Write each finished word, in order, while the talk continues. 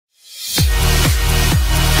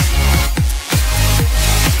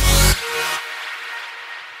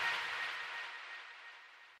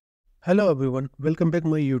Hello everyone, welcome back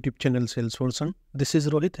my YouTube channel Salesforce Spring. This is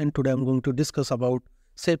Rohit and today I'm going to discuss about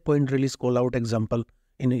Savepoint release callout example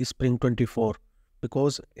in Spring 24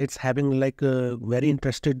 because it's having like a very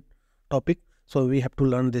interested topic. So we have to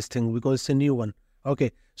learn this thing because it's a new one. Okay,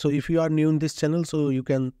 so if you are new in this channel, so you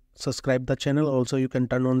can subscribe the channel. Also you can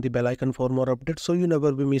turn on the bell icon for more updates so you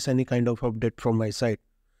never will miss any kind of update from my side.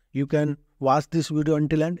 You can watch this video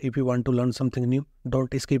until end if you want to learn something new.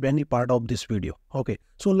 Don't skip any part of this video. Okay,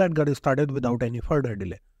 so let's get started without any further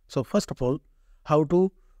delay. So first of all, how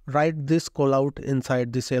to write this callout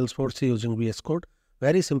inside the Salesforce using VS Code?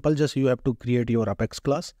 Very simple, just you have to create your Apex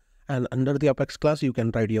class and under the Apex class you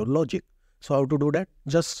can write your logic. So how to do that?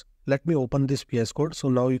 Just let me open this VS Code. So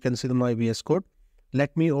now you can see my VS Code.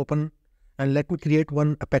 Let me open and let me create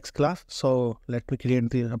one Apex class. So let me create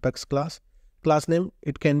the Apex class. Class name,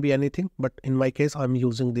 it can be anything, but in my case, I'm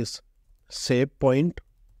using this Savepoint,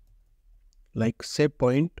 like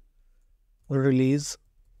Savepoint release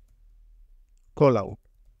callout,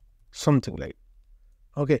 something like.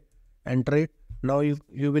 Okay, enter it. Now you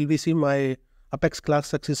will be see my Apex class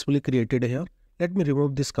successfully created here. Let me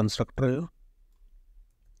remove this constructor here.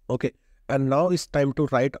 Okay, and now it's time to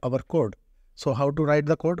write our code. So how to write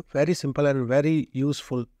the code? Very simple and very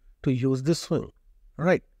useful to use this swing,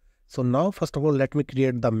 right? So now first of all, let me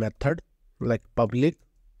create the method like public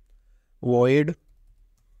void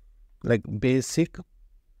like basic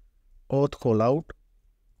auth callout.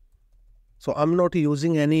 So I'm not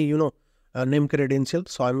using any name credential.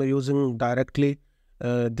 So I'm using directly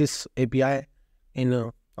this API in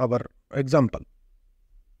our example.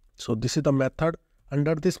 So this is the method.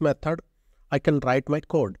 Under this method, I can write my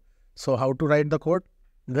code. So how to write the code?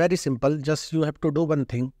 Very simple. Just you have to do one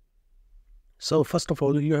thing. So first of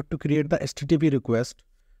all, you have to create the HTTP request,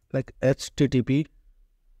 like HTTP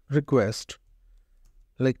request,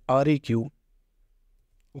 like REQ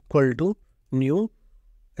equal to new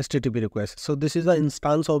HTTP request. So this is the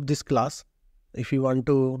instance of this class. If you want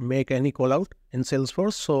to make any callout in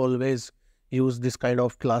Salesforce, so always use this kind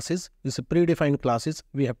of classes. This is predefined classes.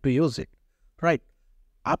 We have to use it, right?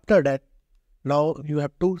 After that, now you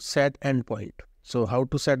have to set endpoint. So how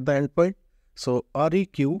to set the endpoint? So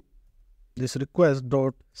REQ this request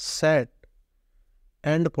dot set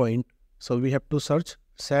endpoint. So we have to search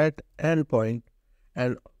set endpoint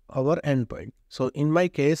and our endpoint. So in my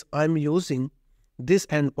case, I'm using this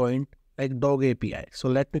endpoint like dog API. So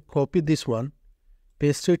let me copy this one,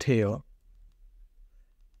 paste it here,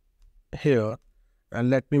 and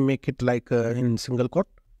let me make it like in single quote,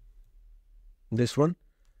 this one,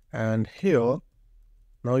 and here.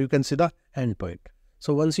 Now you can see the endpoint.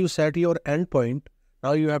 So once you set your endpoint,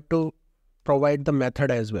 now you have to provide the method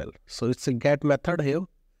as well. So it's a get method here,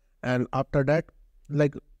 and after that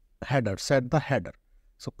like header, set the header.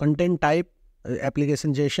 So content type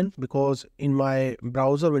application JSON, because in my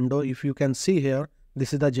browser window, if you can see here,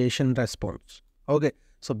 this is the JSON response. Okay,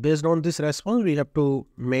 so based on this response, we have to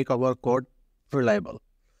make our code reliable.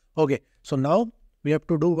 Okay, so now we have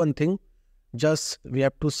to do one thing. Just we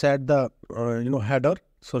have to set the header.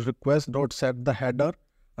 So request dot set the header.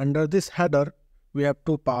 Under this header, we have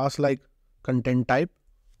to pass like content type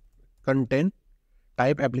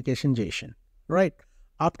application JSON, right?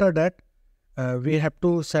 After that, we have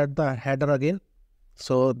to set the header again.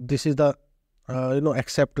 So this is the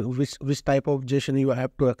accept which type of JSON you have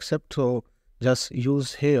to accept. So just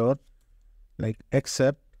use here like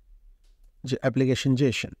accept application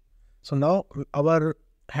JSON. So now our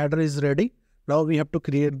header is ready. Now we have to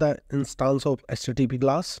create the instance of HTTP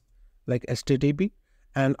class like HTTP.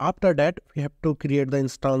 And after that, we have to create the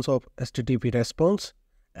instance of HTTP response,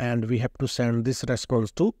 and we have to send this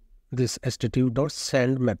response to this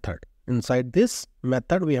HTTP.send method. Inside this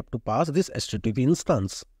method, we have to pass this HTTP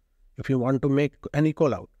instance if you want to make any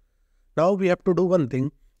callout. Now we have to do one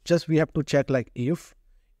thing. Just we have to check like if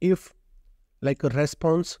like a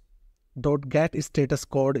response.get status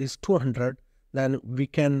code is 200, then we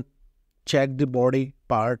can check the body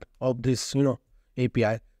part of this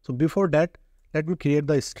API. So before that, let me create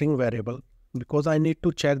the string variable because I need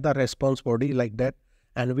to check the response body like that,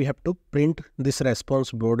 and we have to print this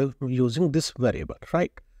response body using this variable,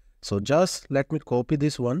 right? So just let me copy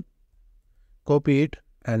this one, copy it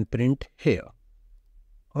and print here.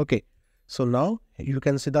 Okay, so now you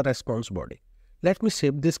can see the response body. Let me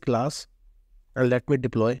save this class and let me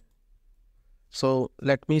deploy. So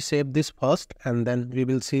let me save this first and then we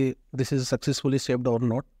will see this is successfully saved or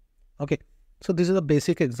not. Okay. So this is a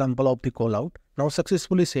basic example of the callout. Now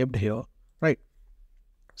successfully saved here, right?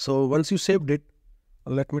 So once you saved it,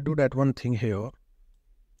 let me do that one thing here.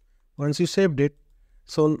 Once you saved it,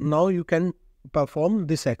 so now you can perform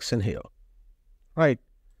this action here, right?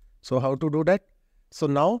 So how to do that? So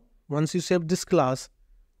now once you save this class,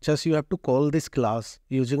 just you have to call this class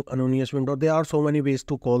using anonymous window. There are so many ways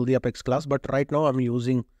to call the Apex class, but right now I'm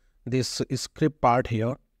using this script part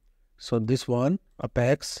here. So this one,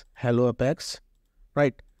 Apex, hello Apex,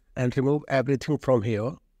 right? And remove everything from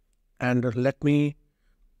here. And let me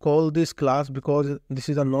call this class because this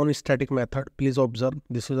is a non-static method. Please observe,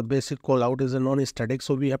 this is a basic call out is a non-static.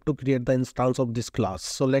 So we have to create the instance of this class.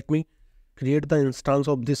 So let me create the instance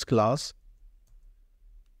of this class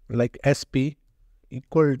like sp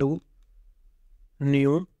equal to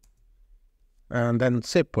new and then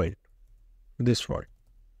Savepoint, this one.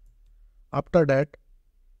 After that,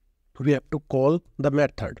 we have to call the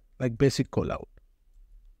method like basic call out,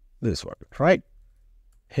 this one, right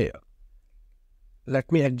here. Let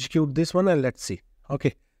me execute this one and let's see.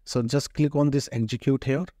 Okay, so just click on this execute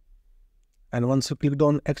here, and once you clicked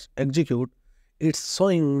on execute, it's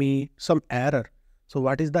showing me some error. So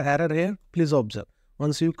what is the error here? Please observe.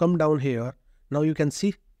 Once you come down here, now you can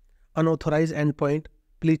see unauthorized endpoint.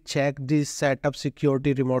 Please check this setup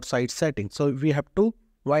security remote site setting. So we have to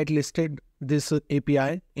whitelisted this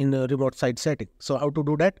API in a remote site setting. So how to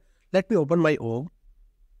do that? Let me open my org.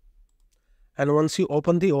 And once you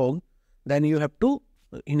open the org, then you have to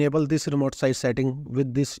enable this remote site setting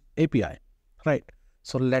with this API, right?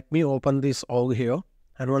 So let me open this org here.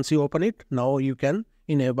 And once you open it, now you can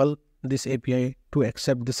enable this API to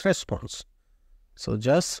accept this response. So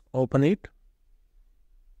just open it.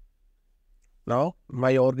 Now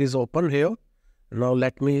my org is open here. Now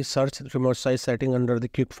let me search remote site setting under the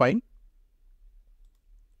quick find,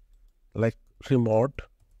 like remote.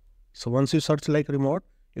 So once you search like remote,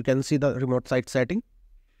 you can see the remote site setting.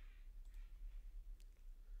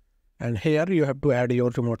 And here you have to add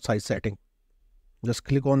your remote site setting. Just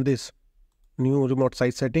click on this new remote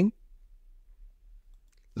site setting.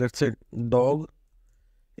 Let's say dog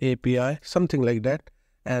API, something like that.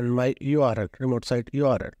 And my URL, remote site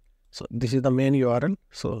URL. So this is the main URL.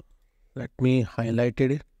 So let me highlight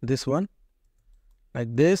it, this one,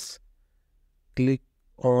 like this. Click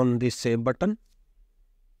on the save button.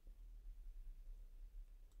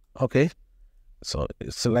 Okay. So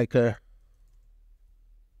it's like a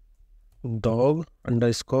dog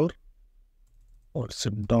underscore, or it's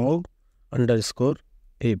a dog underscore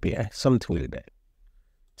API, something like that.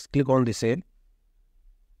 Just click on the save.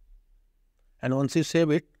 And once you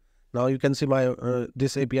save it, now you can see my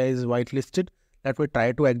this API is whitelisted. Let me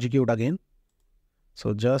try to execute again.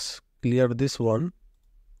 So just clear this one.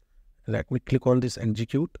 Let me click on this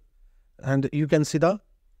execute, and you can see the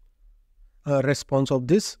response of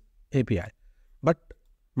this API. But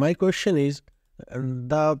my question is,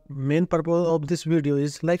 the main purpose of this video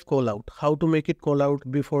is like call out, how to make it call out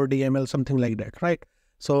before DML, something like that, right?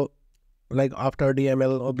 So like after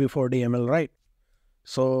DML or before DML, right?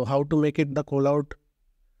 So how to make it the call out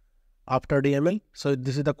after DML? So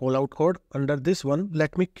this is the call out code. Under this one,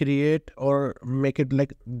 let me create or make it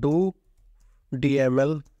like do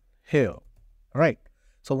DML here, right?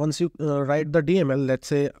 So once you write the DML, let's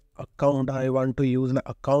say account, I want to use the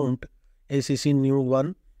account ACC new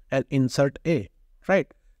one and insert A,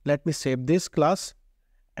 right? Let me save this class.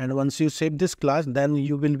 And once you save this class, then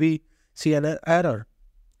you will be see an error.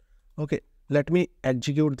 Okay, let me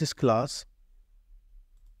execute this class.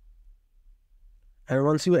 And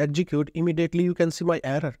once you execute, immediately you can see my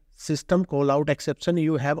error. System callout exception,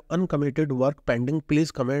 you have uncommitted work pending.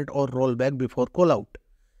 Please commit or roll back before callout.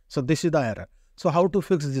 So this is the error. So how to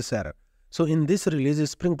fix this error? So in this release,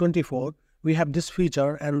 Spring 24, we have this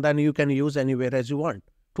feature, and then you can use anywhere as you want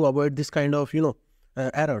to avoid this kind of,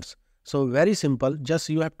 errors. So very simple. Just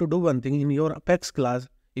you have to do one thing in your Apex class.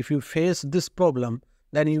 If you face this problem,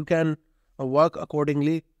 then you can work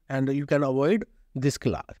accordingly and you can avoid this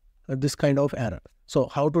class, this kind of error. So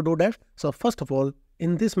how to do that? So first of all,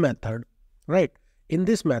 in this method, right? In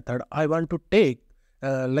this method, I want to take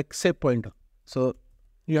like Savepoint. So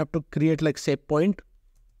you have to create like Savepoint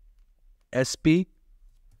sp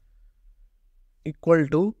equal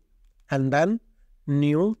to, and then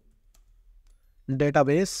new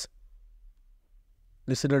database.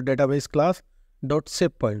 This is the database class dot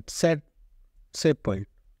Savepoint, set Savepoint,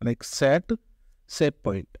 like set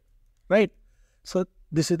Savepoint, right? So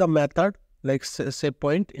this is the method like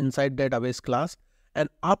Savepoint inside database class, and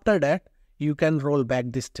after that you can roll back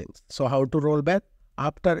these things. So how to roll back?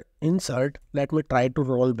 After insert, let me try to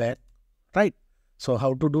roll back, right? So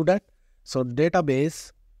how to do that? So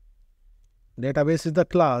database is the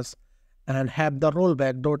class, and have the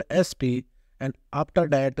rollback.sp, and after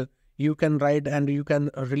that you can write and you can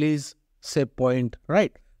release Savepoint,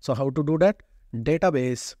 right? So how to do that?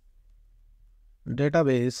 Database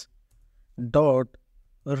dot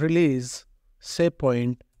release save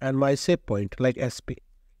point and my save point like SP.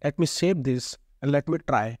 Let me save this and let me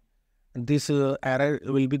try. This error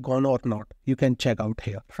will be gone or not. You can check out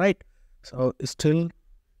here, right? So still,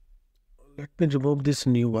 let me remove this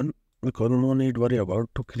new one because no need worry about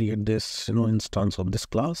to create this instance of this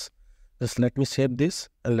class. Just let me save this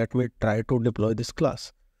and let me try to deploy this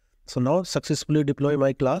class. So now successfully deploy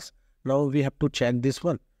my class. Now we have to check this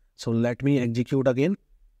one. So let me execute again.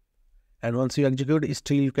 And once you execute,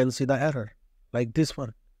 still you can see the error like this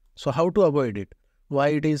one. So how to avoid it? Why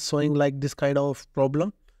it is showing like this kind of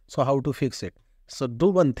problem? So how to fix it? So do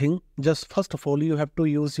one thing. Just first of all, you have to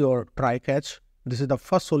use your try catch. This is the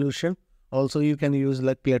first solution. Also, you can use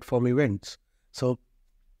like platform events. So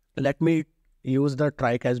let me use the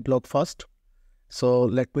try catch block first. So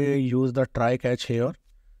let me use the try catch here.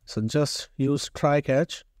 So just use try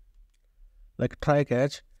catch, like try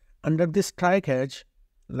catch. Under this try catch,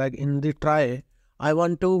 like in the try, I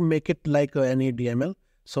want to make it like any DML.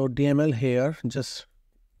 So DML here, just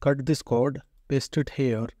cut this code, paste it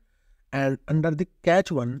here. And under the catch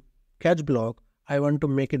block, I want to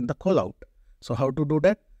make it the callout. So how to do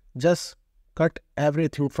that? Just cut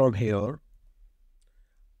everything from here,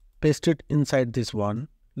 paste it inside this one.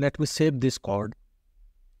 Let me save this code.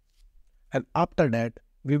 And after that,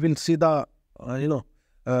 we will see the,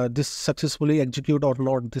 this successfully execute or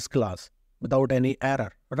not this class without any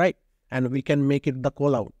error, right? And we can make it the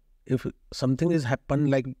callout. If something is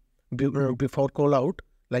happened like before callout,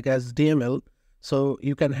 like as DML, so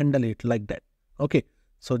you can handle it like that. Okay,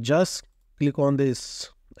 so just click on this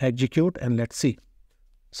execute and let's see.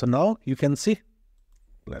 So now you can see,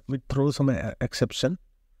 let me throw some exception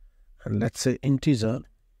and let's say integer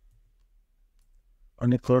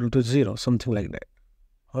unequal to 0, something like that.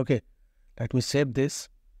 Okay, let me save this.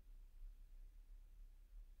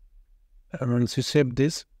 And once you save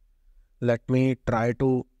this, let me try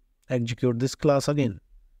to execute this class again.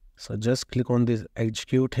 So just click on this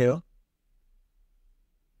execute here.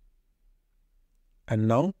 And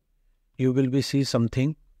now you will be see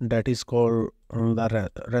something that is called the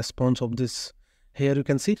response of this. Here you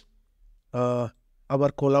can see our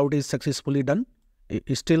callout is successfully done.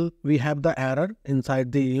 Still we have the error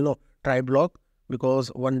inside the try block because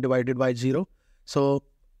 1 divided by 0. So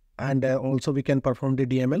and also we can perform the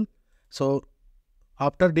DML. So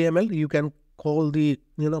after DML you can call the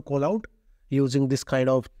callout using this kind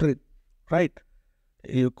of trick, right?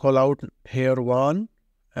 You call out here 1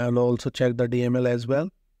 and also check the DML as well.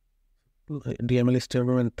 DML is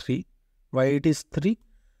statement 3. Why it is 3?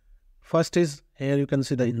 First is here you can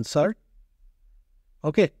see the insert.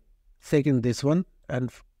 Okay, second this one and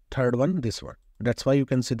third one this one. That's why you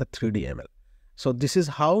can see the 3 DML. So this is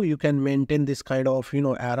how you can maintain this kind of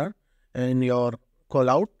error in your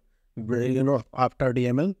callout after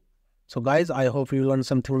DML. So guys, I hope you learned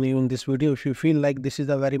something new in this video. If you feel like this is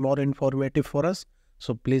a very more informative for us,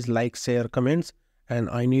 so please like, share, comments, and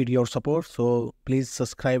I need your support. So please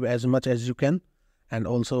subscribe as much as you can. And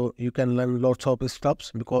also you can learn lots of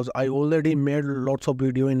stuffs because I already made lots of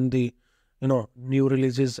video in the new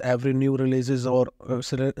releases, every new releases or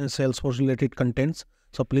Salesforce related contents.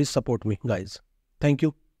 So please support me guys. Thank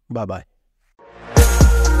you. Bye bye.